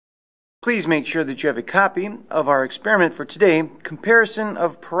Please make sure that you have a copy of our experiment for today, comparison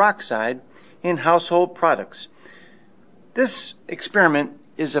of peroxide in household products. This experiment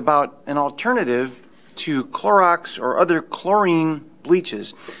is about an alternative to Clorox or other chlorine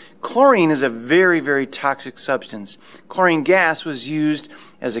bleaches. Chlorine is a very, very toxic substance. Chlorine gas was used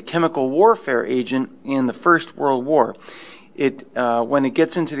as a chemical warfare agent in the First World War. When it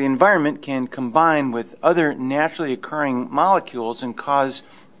gets into the environment, can combine with other naturally occurring molecules and cause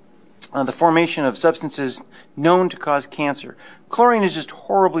the formation of substances known to cause cancer. Chlorine is just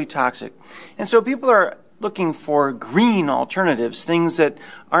horribly toxic. And so people are looking for green alternatives, things that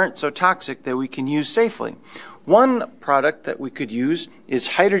aren't so toxic that we can use safely. One product that we could use is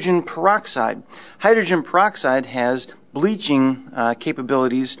hydrogen peroxide. Hydrogen peroxide has bleaching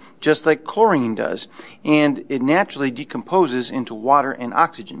capabilities just like chlorine does, and it naturally decomposes into water and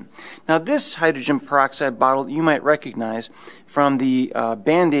oxygen. Now this hydrogen peroxide bottle you might recognize from the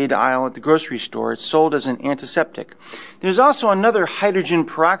Band-Aid aisle at the grocery store. It's sold as an antiseptic. There's also another hydrogen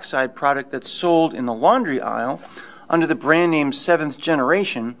peroxide product that's sold in the laundry aisle under the brand name 7th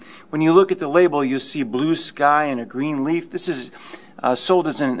Generation. When you look at the label, you'll see blue sky and a green leaf. This is sold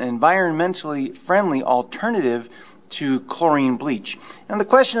as an environmentally friendly alternative to chlorine bleach. And the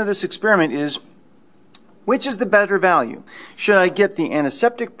question of this experiment is, which is the better value? Should I get the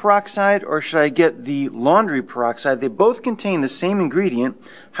antiseptic peroxide or should I get the laundry peroxide? They both contain the same ingredient,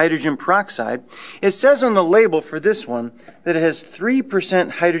 hydrogen peroxide. It says on the label for this one that it has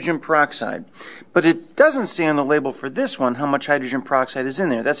 3% hydrogen peroxide, but it doesn't say on the label for this one how much hydrogen peroxide is in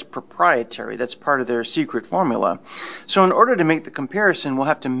there. That's proprietary. That's part of their secret formula. So in order to make the comparison, we'll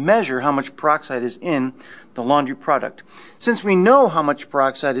have to measure how much peroxide is in the laundry product. Since we know how much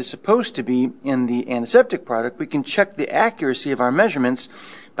peroxide is supposed to be in the antiseptic product, we can check the accuracy of our measurements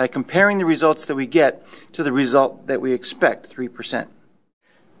by comparing the results that we get to the result that we expect, 3%.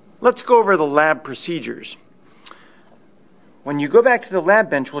 Let's go over the lab procedures. When you go back to the lab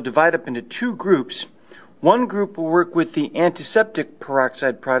bench, we'll divide up into two groups. One group will work with the antiseptic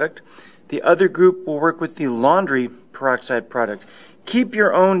peroxide product. The other group will work with the laundry peroxide product. Keep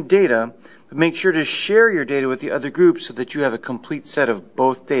your own data, but make sure to share your data with the other groups so that you have a complete set of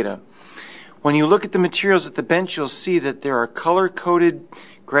both data. When you look at the materials at the bench, you'll see that there are color-coded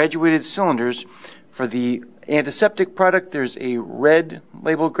graduated cylinders. For the antiseptic product, there's a red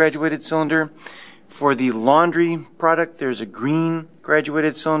labeled graduated cylinder. For the laundry product, there's a green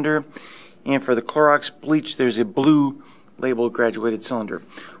graduated cylinder. And for the Clorox bleach, there's a blue labeled graduated cylinder.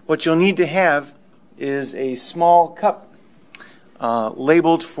 What you'll need to have is a small cup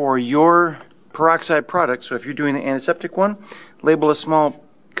labeled for your peroxide product. So if you're doing the antiseptic one, label a small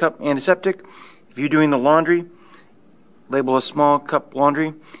cup antiseptic. If you're doing the laundry, label a small cup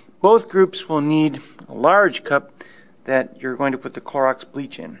laundry. Both groups will need a large cup that you're going to put the Clorox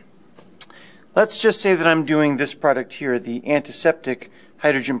bleach in. Let's just say that I'm doing this product here, the antiseptic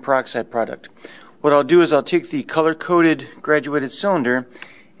hydrogen peroxide product. What I'll do is I'll take the color-coded graduated cylinder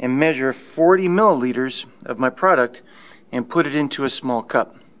and measure 40 milliliters of my product and put it into a small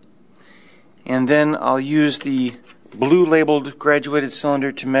cup. And then I'll use the blue labeled graduated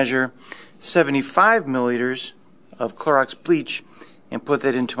cylinder to measure 75 milliliters of Clorox bleach and put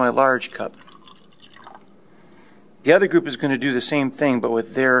that into my large cup. The other group is going to do the same thing but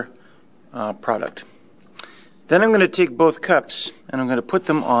with their product. Then I'm going to take both cups and I'm going to put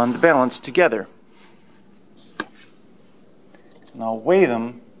them on the balance together. And I'll weigh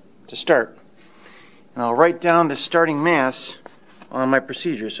them to start. And I'll write down the starting mass on my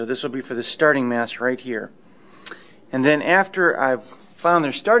procedure. So this will be for the starting mass right here. And then after I've found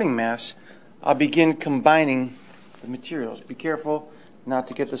their starting mass, I'll begin combining the materials. Be careful not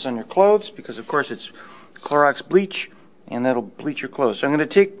to get this on your clothes because of course it's Clorox bleach and that'll bleach your clothes. So I'm going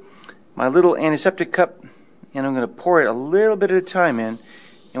to take my little antiseptic cup and I'm going to pour it a little bit at a time in.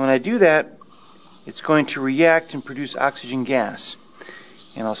 And when I do that, it's going to react and produce oxygen gas.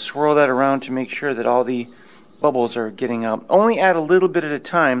 And I'll swirl that around to make sure that all the bubbles are getting out. Only add a little bit at a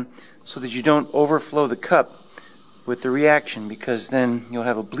time so that you don't overflow the cup with the reaction, because then you'll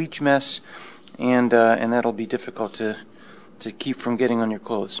have a bleach mess and that'll be difficult to keep from getting on your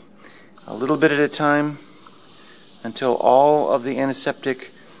clothes. A little bit at a time until all of the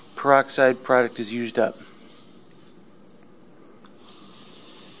antiseptic peroxide product is used up.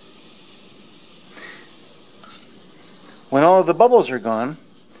 When all of the bubbles are gone,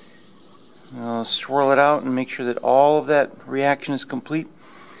 I'll swirl it out and make sure that all of that reaction is complete.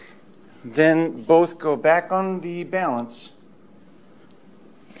 Then both go back on the balance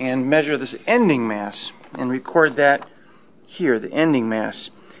and measure this ending mass and record that here, the ending mass.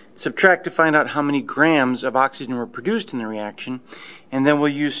 subtract to find out how many grams of oxygen were produced in the reaction, and then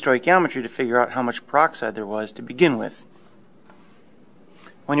we'll use stoichiometry to figure out how much peroxide there was to begin with.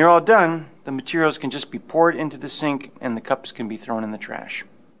 When you're all done, the materials can just be poured into the sink and the cups can be thrown in the trash.